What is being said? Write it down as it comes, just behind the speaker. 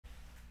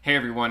Hey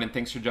everyone, and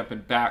thanks for jumping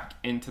back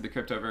into the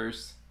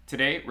cryptoverse.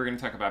 Today we're going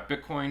to talk about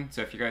Bitcoin,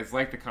 so if you guys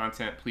like the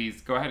content,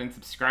 please go ahead and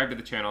subscribe to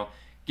the channel,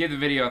 give the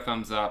video a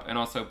thumbs up, and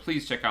also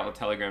please check out the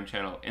Telegram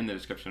channel in the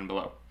description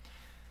below.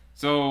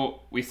 So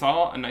we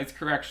saw a nice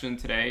correction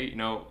today,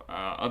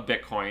 of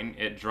Bitcoin.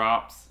 It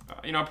drops,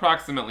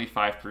 approximately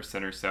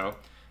 5% or so.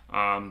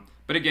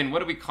 But again, what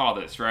do we call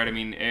this, right? I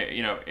mean,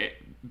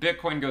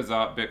 Bitcoin goes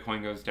up,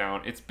 Bitcoin goes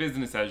down. It's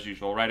business as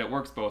usual, right? It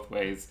works both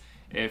ways.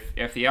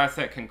 If the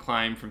asset can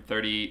climb from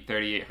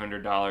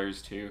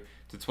 $3,800 to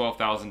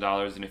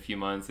 $12,000 in a few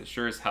months, it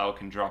sure as hell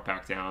can drop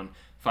back down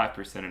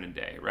 5% in a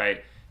day,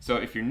 right? So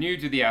if you're new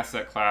to the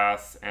asset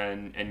class,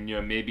 and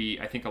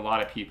maybe I think a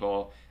lot of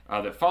people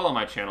that follow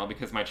my channel,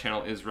 because my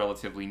channel is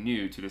relatively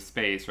new to the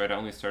space, right? I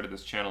only started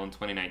this channel in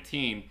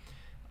 2019.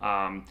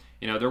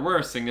 There were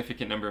a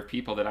significant number of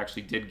people that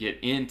actually did get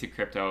into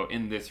crypto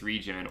in this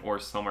region or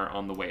somewhere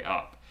on the way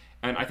up.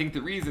 And I think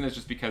the reason is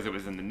just because it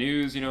was in the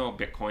news,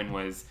 Bitcoin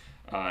was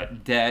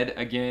dead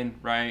again,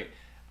 right?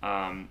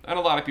 And a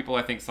lot of people,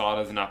 I think, saw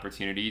it as an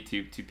opportunity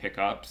to pick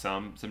up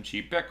some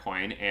cheap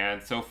Bitcoin,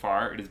 and so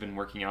far it has been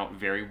working out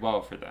very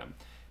well for them.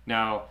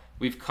 Now,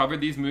 we've covered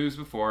these moves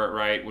before,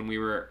 right? When we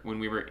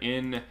were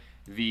in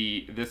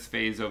this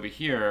phase over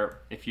here,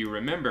 if you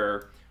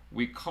remember,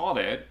 we called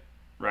it,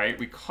 right?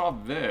 We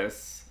called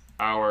this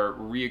our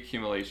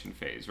reaccumulation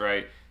phase,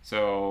 right?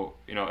 So,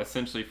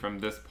 essentially from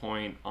this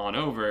point on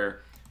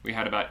over, we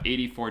had about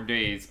 84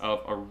 days of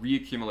a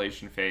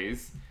reaccumulation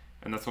phase,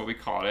 and that's what we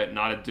called it,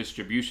 not a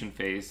distribution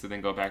phase to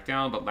then go back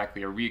down, but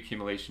likely a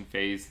reaccumulation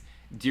phase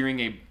during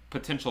a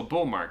potential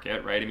bull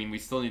market, right? I mean, we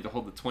still need to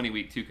hold the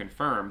 20-week to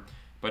confirm,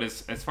 but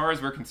as far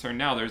as we're concerned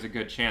now, there's a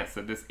good chance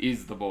that this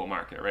is the bull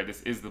market, right?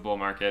 This is the bull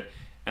market,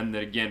 and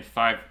that again,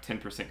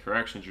 5-10%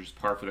 corrections are just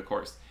par for the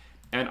course.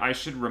 And I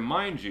should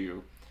remind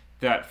you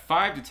that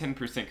 5 to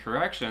 10%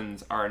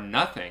 corrections are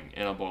nothing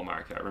in a bull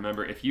market.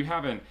 Remember, if you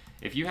haven't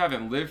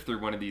lived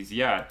through one of these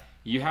yet,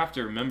 you have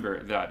to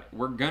remember that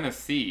we're gonna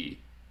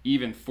see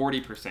even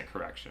 40%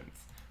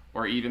 corrections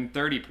or even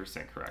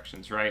 30%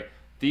 corrections, right?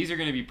 These are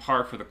gonna be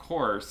par for the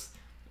course.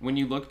 When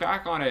you look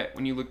back on it,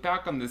 when you look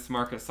back on this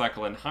market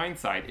cycle in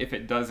hindsight, if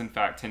it does in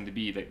fact tend to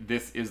be that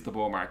this is the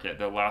bull market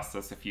that lasts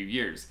us a few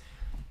years,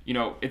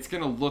 it's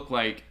going to look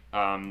like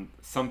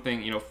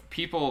something,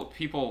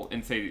 people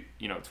in, say,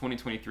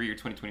 2023 or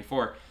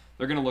 2024,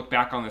 they're going to look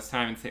back on this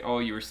time and say, oh,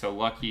 you were so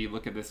lucky,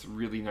 look at this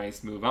really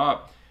nice move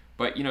up.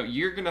 But,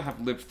 you're going to have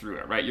lived through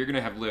it, right? You're going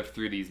to have lived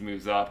through these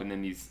moves up, and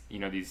then these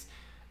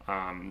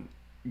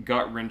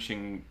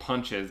gut-wrenching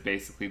punches,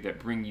 basically, that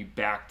bring you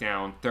back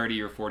down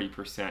 30 or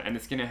 40%. And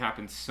it's going to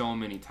happen so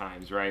many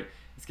times, right?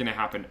 It's going to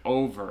happen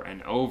over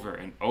and over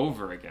and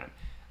over again.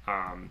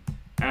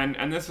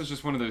 And this is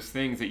just one of those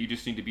things that you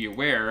just need to be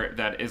aware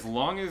that as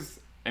long as,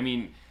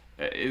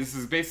 this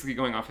is basically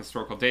going off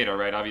historical data,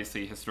 right?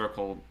 Obviously,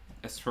 historical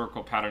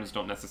patterns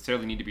don't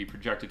necessarily need to be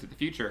projected to the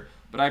future,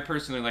 but I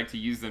personally like to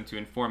use them to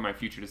inform my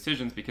future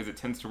decisions because it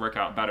tends to work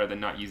out better than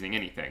not using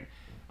anything.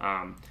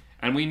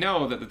 And we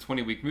know that the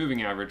 20-week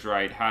moving average,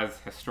 right,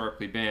 has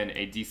historically been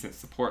a decent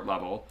support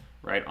level,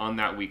 right, on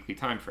that weekly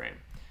time frame.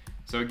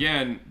 So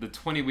again, the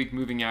 20-week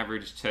moving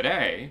average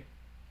today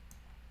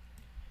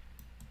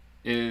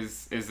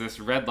is this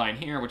red line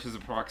here, which is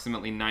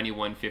approximately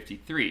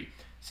 91.53.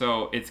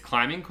 So it's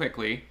climbing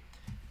quickly,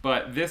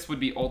 but this would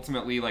be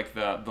ultimately like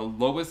the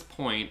lowest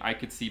point I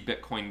could see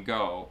Bitcoin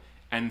go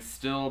and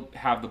still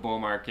have the bull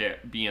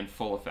market be in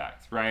full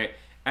effect, right?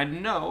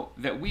 And know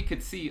that we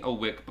could see a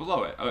wick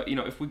below it.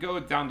 If we go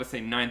down to say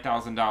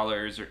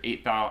 $9,000 or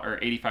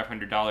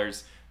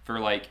 $8,500 for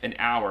like an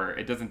hour,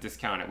 it doesn't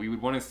discount it. We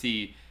would want to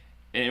see,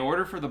 in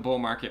order for the bull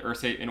market, or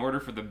say in order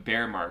for the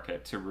bear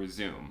market to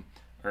resume,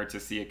 or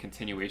to see a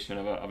continuation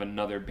of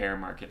another bear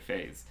market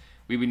phase,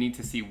 we would need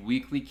to see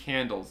weekly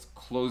candles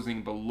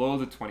closing below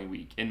the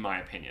 20-week, in my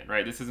opinion,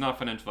 right? This is not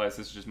financial advice,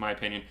 this is just my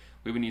opinion.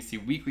 We would need to see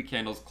weekly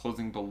candles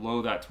closing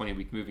below that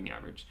 20-week moving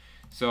average.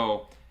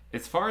 So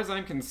as far as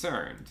I'm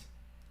concerned,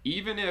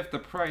 even if the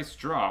price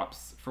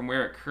drops from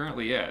where it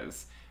currently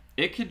is,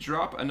 it could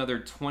drop another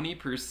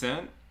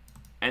 20%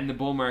 and the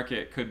bull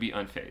market could be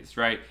unfazed,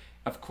 right?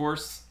 Of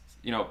course,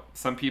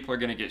 some people are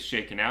gonna get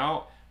shaken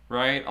out,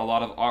 right? A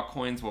lot of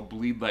altcoins will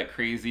bleed like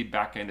crazy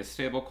back into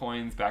stable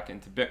coins, back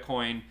into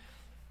Bitcoin.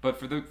 But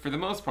for the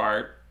most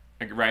part,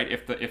 right,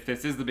 if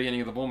this is the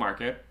beginning of the bull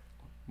market,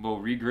 we'll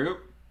regroup,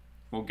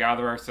 we'll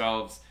gather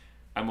ourselves,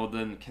 and we'll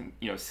then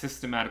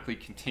systematically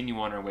continue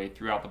on our way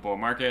throughout the bull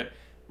market,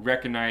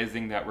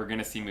 recognizing that we're going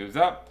to see moves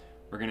up,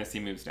 we're going to see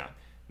moves down.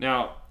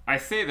 Now, I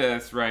say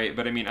this, right,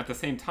 but at the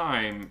same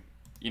time,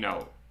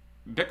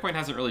 Bitcoin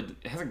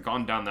hasn't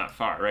gone down that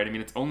far, right?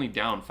 It's only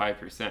down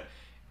 5%.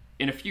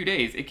 In a few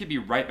days, it could be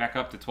right back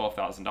up to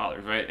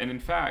 $12,000, right? And in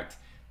fact,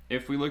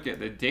 if we look at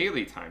the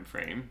daily time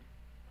frame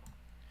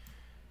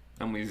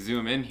and we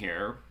zoom in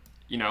here,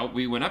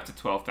 we went up to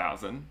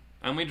 12,000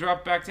 and we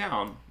dropped back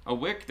down a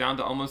wick down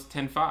to almost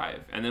 10.5,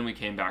 and then we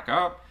came back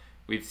up.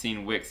 We've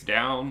seen wicks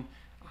down.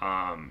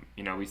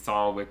 We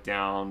saw a wick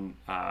down.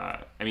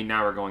 Now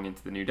we're going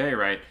into the new day,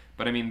 right?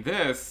 But I mean,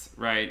 this,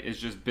 right, is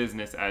just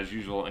business as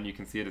usual, and you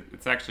can see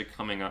it's actually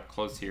coming up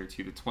close here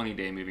to the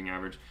 20-day moving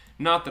average.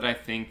 Not that I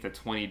think the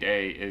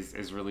 20-day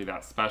is really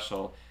that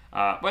special,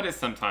 but it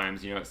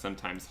sometimes, it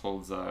sometimes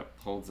holds a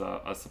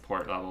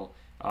support level,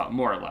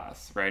 more or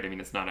less, right? I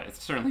mean, it's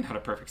certainly not a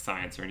perfect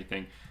science or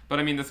anything, but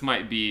I mean, this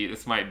might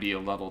be a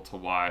level to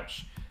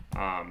watch,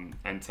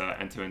 and to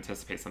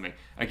anticipate something.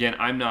 Again,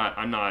 I'm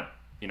not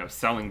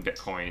selling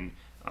Bitcoin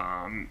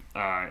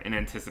in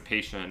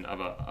anticipation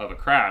of a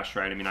crash,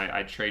 right? I mean,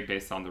 I trade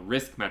based on the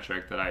risk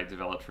metric that I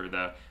developed for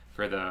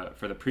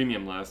the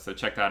premium list. So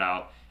check that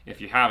out if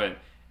you haven't.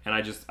 And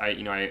I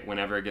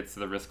whenever it gets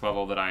to the risk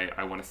level that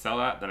I want to sell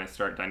at, then I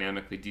start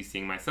dynamically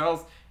DCing my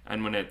sells.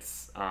 And when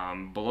it's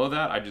below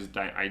that,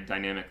 I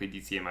dynamically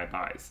DCA my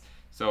buys.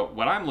 So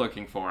what I'm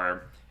looking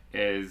for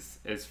is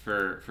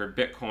for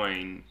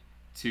Bitcoin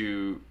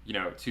to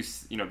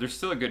there's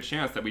still a good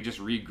chance that we just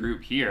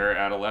regroup here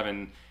at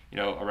 11,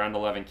 around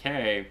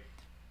 11K,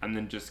 and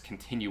then just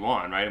continue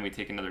on, right? And we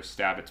take another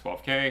stab at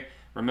 12K.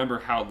 Remember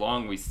how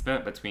long we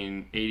spent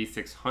between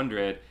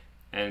 8,600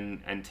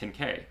 and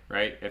 10K,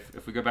 right?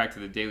 If we go back to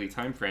the daily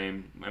time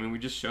frame, I mean, we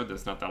just showed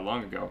this not that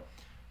long ago.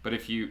 But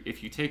if you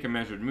take a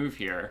measured move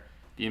here,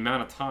 the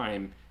amount of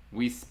time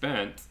we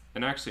spent,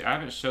 and actually I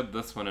haven't showed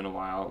this one in a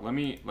while. Let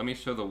me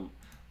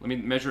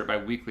measure it by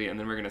weekly, and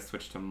then we're going to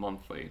switch to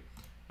monthly.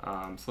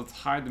 So let's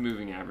hide the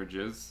moving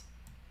averages.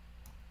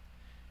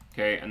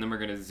 Okay, and then we're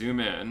going to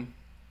zoom in.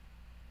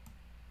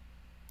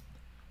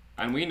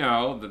 And we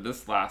know that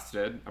this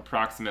lasted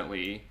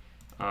approximately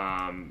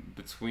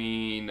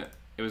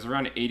it was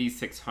around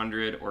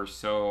 8,600 or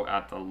so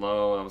at the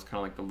low. That was kind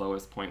of like the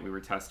lowest point we were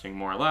testing,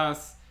 more or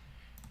less.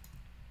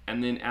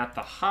 And then at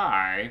the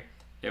high,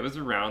 it was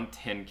around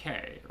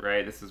 10K,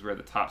 right? This is where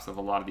the tops of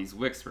a lot of these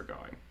wicks were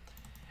going.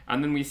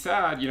 And then we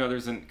said,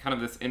 there's kind of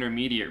this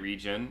intermediate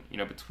region,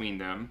 between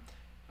them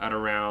at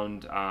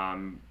around, I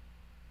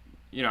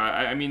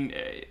mean,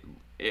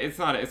 it's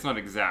not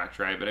exact,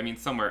 right? But I mean,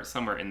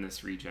 somewhere in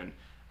this region,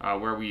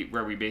 where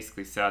we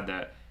basically said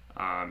that,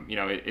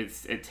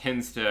 it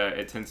tends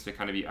to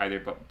kind of be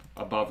either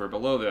above or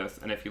below this.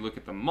 And if you look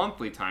at the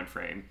monthly time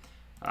frame,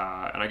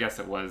 and I guess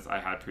I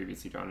had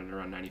previously drawn it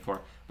around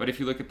 94, but if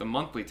you look at the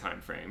monthly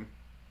time frame,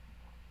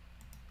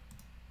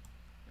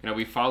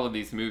 we followed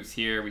these moves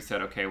here. We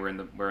said, okay, we're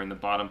in the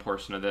bottom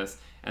portion of this,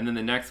 and then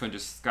the next one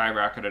just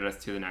skyrocketed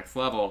us to the next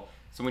level.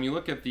 So when you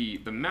look at the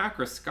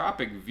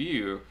macroscopic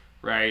view,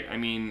 right? I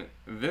mean,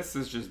 this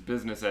is just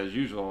business as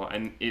usual,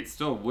 and it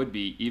still would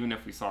be even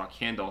if we saw a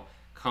candle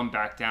come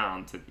back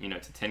down to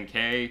to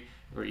 10K,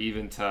 or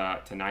even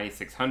to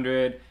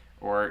 9,600,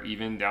 or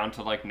even down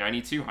to like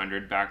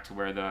 9,200, back to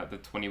where the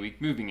 20-week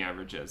moving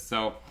average is.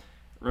 So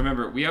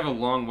remember, we have a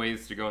long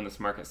ways to go in this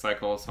market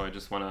cycle, so I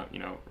just want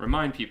to,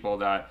 remind people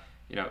that,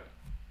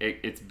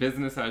 it's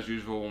business as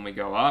usual when we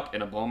go up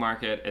in a bull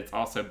market. It's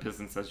also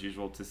business as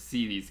usual to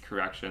see these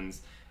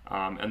corrections.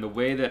 And the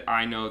way that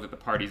I know that the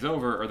party's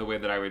over, or the way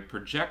that I would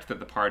project that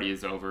the party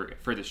is over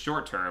for the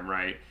short term,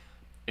 right,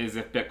 is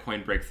if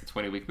Bitcoin breaks the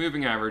 20-week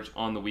moving average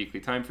on the weekly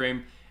time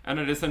frame. And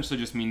it essentially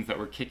just means that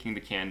we're kicking the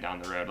can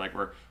down the road. Like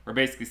we're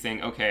basically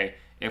saying, okay,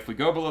 if we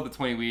go below the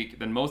 20-week,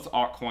 then most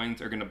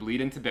altcoins are going to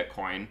bleed into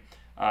Bitcoin.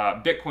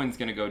 Bitcoin's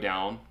going to go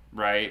down,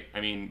 right?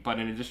 I mean, but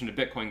in addition to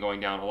Bitcoin going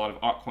down, a lot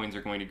of altcoins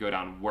are going to go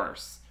down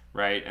worse,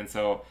 right? And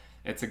so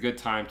it's a good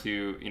time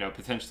to,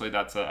 potentially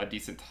that's a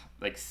decent,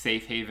 like,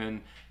 safe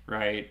haven,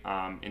 right?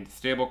 Into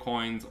stable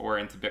coins or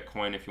into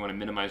Bitcoin if you want to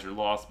minimize your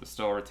loss but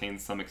still retain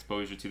some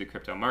exposure to the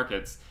crypto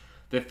markets.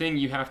 The thing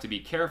you have to be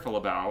careful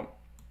about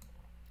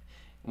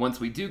once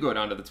we do go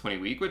down to the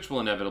 20-week, which will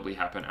inevitably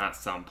happen at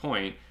some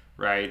point,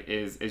 right,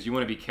 is you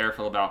want to be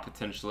careful about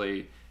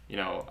potentially,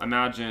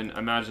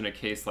 imagine a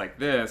case like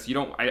this. You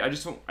don't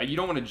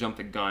want to jump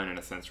the gun in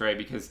a sense, right?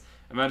 Because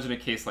imagine a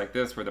case like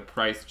this where the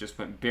price just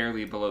went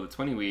barely below the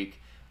 20-week.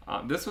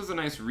 This was a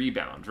nice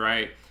rebound,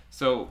 right?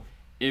 So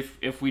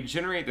if we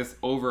generate this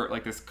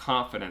this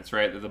confidence,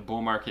 right, that the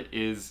bull market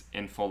is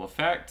in full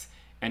effect,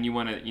 and you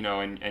want to, you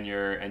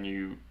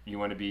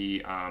want to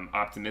be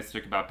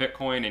optimistic about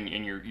Bitcoin,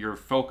 and your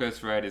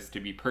focus, right, is to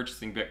be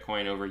purchasing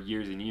Bitcoin over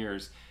years and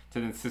years to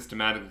then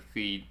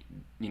systematically,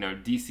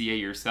 DCA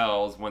your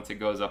sells once it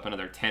goes up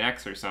another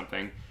 10x or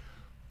something,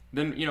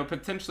 then,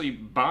 potentially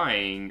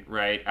buying,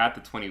 right, at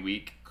the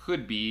 20-week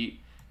could be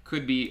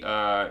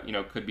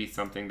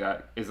something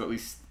that is at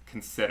least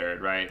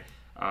considered, right?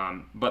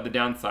 But the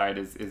downside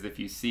is if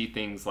you see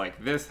things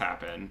like this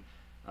happen,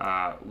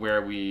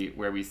 where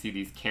we see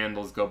these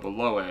candles go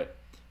below it,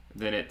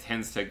 then it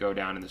tends to go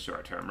down in the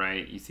short term,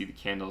 right? You see the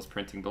candles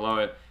printing below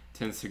it,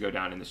 tends to go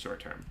down in the short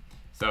term.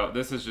 So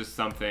this is just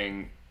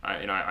something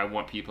I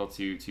want people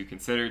to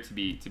consider, to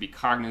be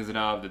cognizant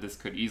of, that this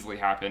could easily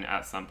happen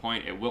at some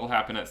point. It will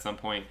happen at some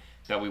point,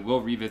 that we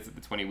will revisit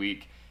the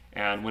 20-week.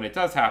 And when it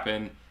does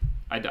happen,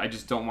 I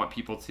just don't want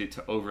people to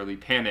overly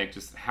panic.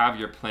 Just have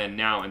your plan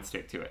now and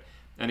stick to it.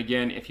 And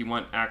again, if you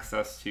want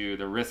access to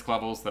the risk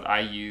levels that I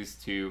use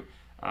to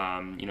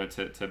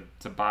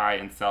buy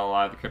and sell a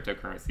lot of the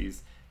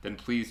cryptocurrencies, then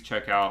please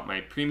check out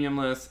my premium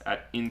list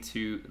at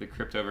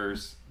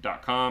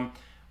intothecryptoverse.com.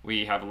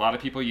 We have a lot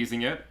of people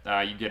using it.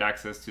 You get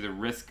access to the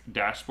risk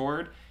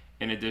dashboard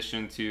in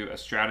addition to a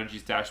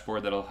strategies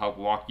dashboard that'll help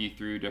walk you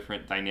through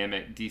different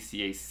dynamic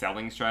DCA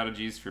selling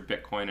strategies for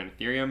Bitcoin and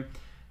Ethereum.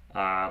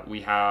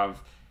 We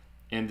have,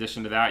 in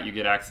addition to that, you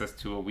get access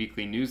to a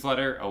weekly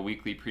newsletter, a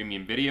weekly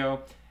premium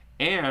video,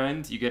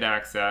 and you get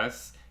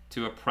access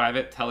to a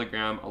private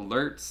Telegram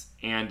alerts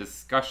and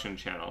discussion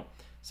channel.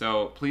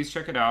 So please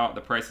check it out.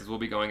 The prices will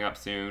be going up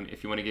soon.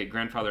 If you want to get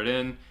grandfathered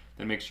in,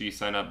 then make sure you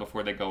sign up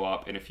before they go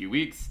up in a few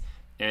weeks.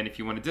 And if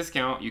you want a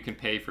discount, you can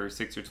pay for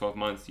 6 or 12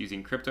 months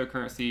using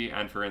cryptocurrency.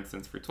 And for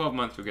instance, for 12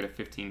 months, you'll get a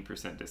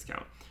 15%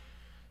 discount.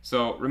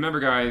 So remember,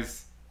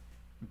 guys,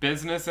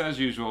 business as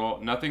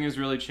usual. Nothing has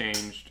really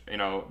changed. You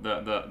know,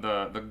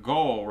 the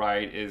goal,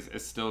 right, is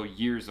still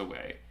years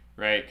away,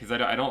 right? Because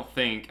I don't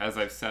think, as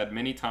I've said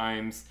many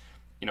times,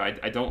 you know,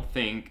 I don't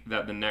think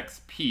that the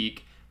next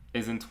peak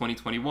is in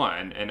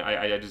 2021, and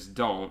I just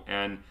don't.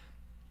 And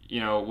you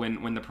know,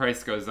 when the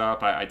price goes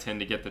up, I tend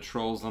to get the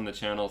trolls on the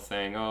channel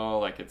saying, oh,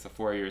 like it's a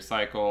 4-year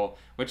cycle,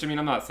 which, I mean,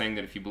 I'm not saying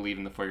that if you believe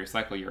in the 4-year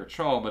cycle, you're a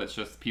troll, but it's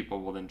just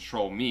people will then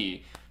troll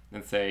me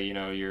and say, you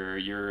know, you're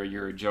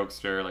a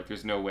jokester, like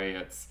there's no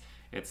way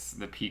it's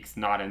the peak's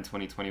not in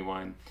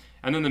 2021.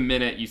 And then the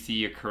minute you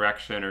see a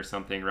correction or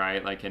something,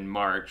 right, like in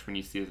March when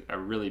you see a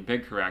really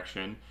big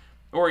correction,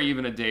 or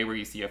even a day where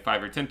you see a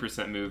 5 or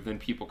 10% move, then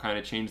people kind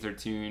of change their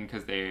tune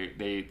because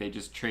they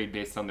just trade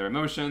based on their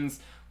emotions.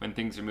 When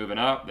things are moving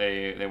up,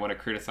 they want to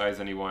criticize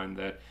anyone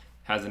that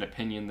has an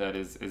opinion that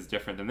is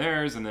different than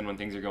theirs. And then when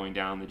things are going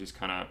down, they just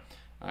kind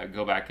of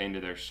go back into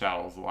their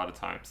shells a lot of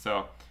times.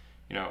 So,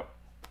 you know,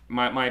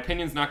 my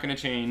opinion's not going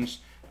to change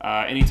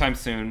anytime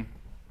soon.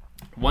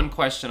 One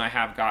question I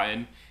have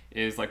gotten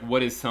is like,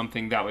 what is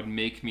something that would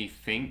make me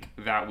think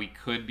that we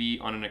could be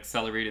on an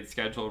accelerated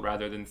schedule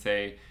rather than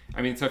say,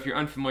 I mean, so if you're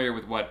unfamiliar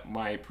with what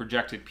my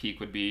projected peak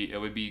would be, it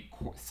would be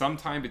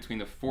sometime between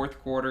the 4th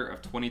quarter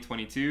of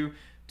 2022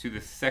 to the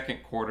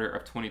 2nd quarter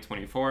of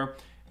 2024.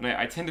 And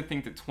I tend to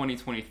think that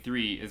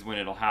 2023 is when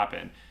it'll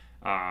happen.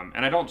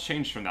 And I don't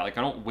change from that. Like,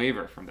 I don't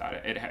waver from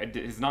that. It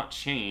has not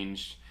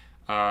changed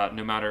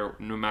no matter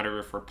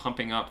if we're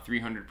pumping up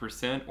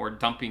 300% or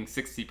dumping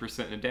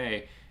 60% in a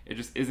day. It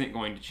just isn't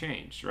going to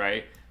change,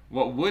 right?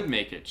 What would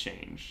make it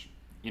change,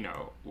 you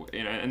know,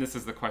 and this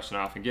is the question I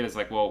often get, is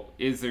like, well,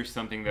 is there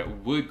something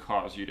that would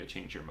cause you to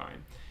change your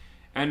mind?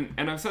 And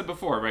I've said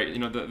before, right, you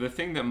know, the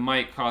thing that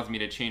might cause me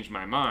to change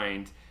my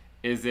mind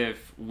is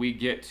if we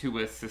get to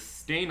a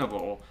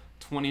sustainable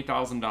 $20,000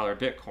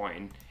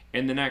 Bitcoin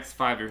in the next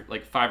 5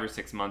 or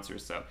 6 months or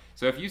so.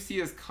 So if you see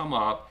us come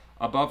up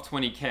above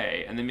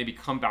 20K and then maybe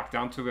come back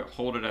down to it,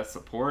 hold it as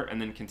support,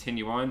 and then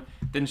continue on,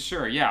 then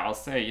sure, yeah, I'll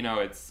say, you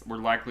know, we're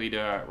likely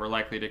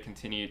to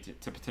continue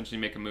to potentially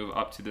make a move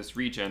up to this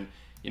region,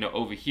 you know,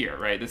 over here,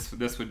 right?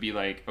 This would be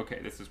like, okay,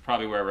 this is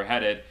probably where we're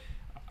headed.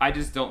 I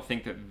just don't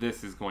think that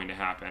this is going to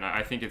happen.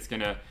 I think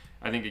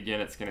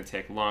again, it's gonna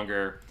take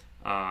longer,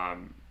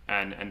 and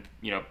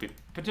you know,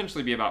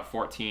 potentially be about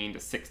 14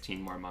 to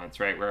 16 more months,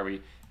 right? Where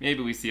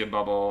maybe we see a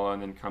bubble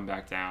and then come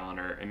back down,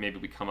 and maybe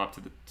we come up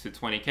to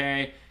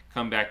 20K,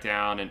 come back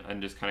down,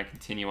 and just kind of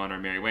continue on our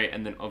merry way,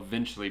 and then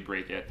eventually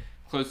break it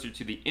closer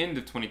to the end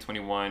of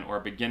 2021 or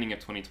beginning of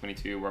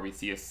 2022, where we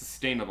see a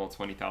sustainable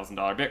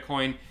 $20,000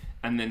 Bitcoin,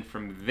 and then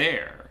from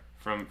there,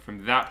 from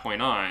that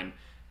point on,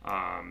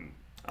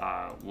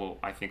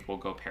 I think we'll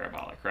go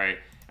parabolic, right?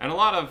 And a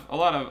lot of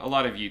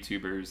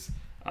YouTubers,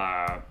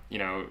 you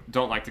know,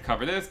 don't like to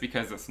cover this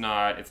because it's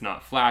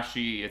not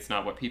flashy, it's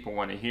not what people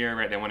want to hear,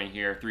 right? They want to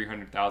hear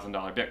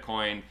 $300,000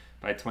 Bitcoin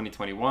by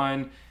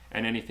 2021.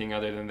 And anything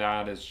other than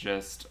that is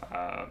just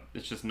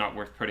it's just not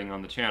worth putting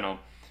on the channel.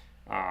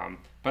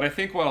 But I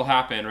think what'll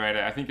happen, right?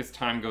 I think as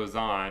time goes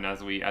on,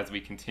 as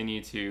we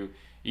continue to,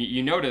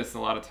 you notice a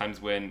lot of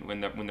times when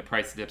the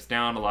price dips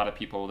down, a lot of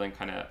people will then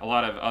a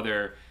lot of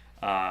other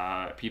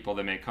people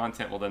that make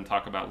content will then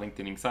talk about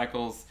lengthening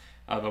cycles.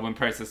 But when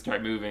prices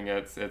start moving,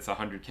 it's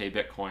 100K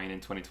Bitcoin in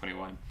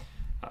 2021.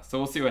 So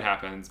we'll see what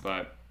happens,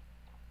 but.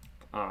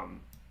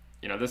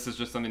 You know, this is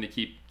just something to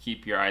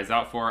keep your eyes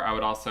out for. I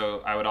would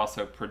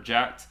also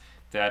project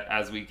that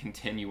as we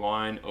continue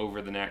on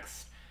over the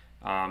next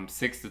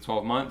 6 to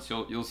 12 months,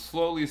 you'll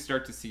slowly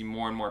start to see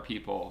more and more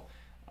people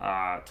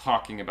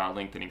talking about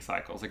lengthening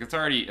cycles. Like it's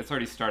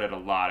already started a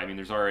lot. I mean,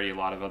 there's already a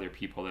lot of other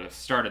people that have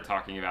started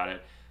talking about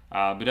it.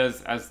 But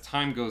as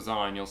time goes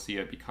on, you'll see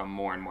it become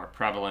more and more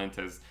prevalent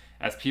as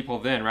people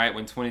then, right,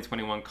 when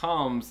 2021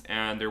 comes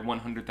and their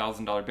 $100,000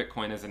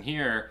 Bitcoin isn't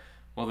here,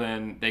 well,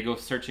 then they go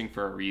searching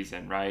for a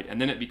reason, right?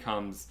 And then it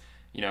becomes,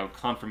 you know,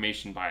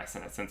 confirmation bias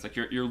in a sense. Like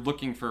you're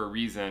looking for a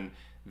reason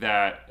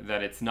that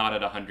it's not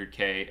at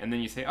 100K, and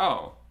then you say,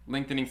 oh,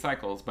 lengthening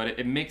cycles, but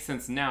it makes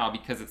sense now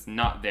because it's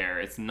not there.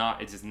 It's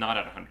just not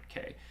at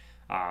 100K.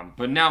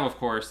 But now, of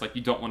course, like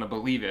you don't want to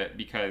believe it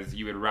because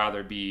you'd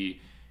rather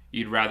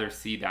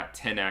see that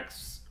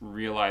 10x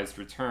realized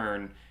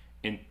return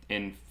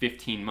in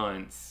 15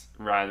 months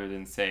rather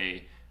than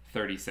say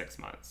 36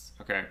 months.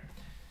 Okay.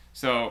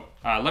 So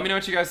let me know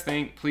what you guys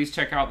think. Please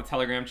check out the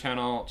Telegram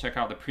channel. Check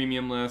out the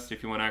premium list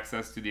if you want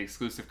access to the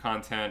exclusive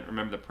content.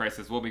 Remember, the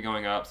prices will be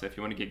going up, so if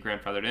you want to get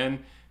grandfathered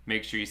in,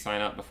 make sure you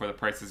sign up before the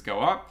prices go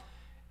up.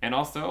 And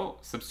also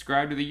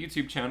subscribe to the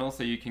YouTube channel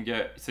so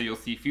you'll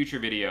see future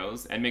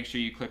videos, and make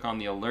sure you click on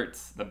the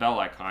alerts, the bell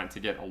icon, to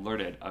get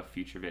alerted of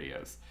future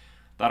videos.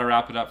 That'll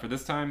wrap it up for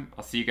this time.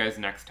 I'll see you guys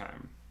next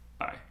time.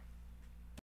 Bye.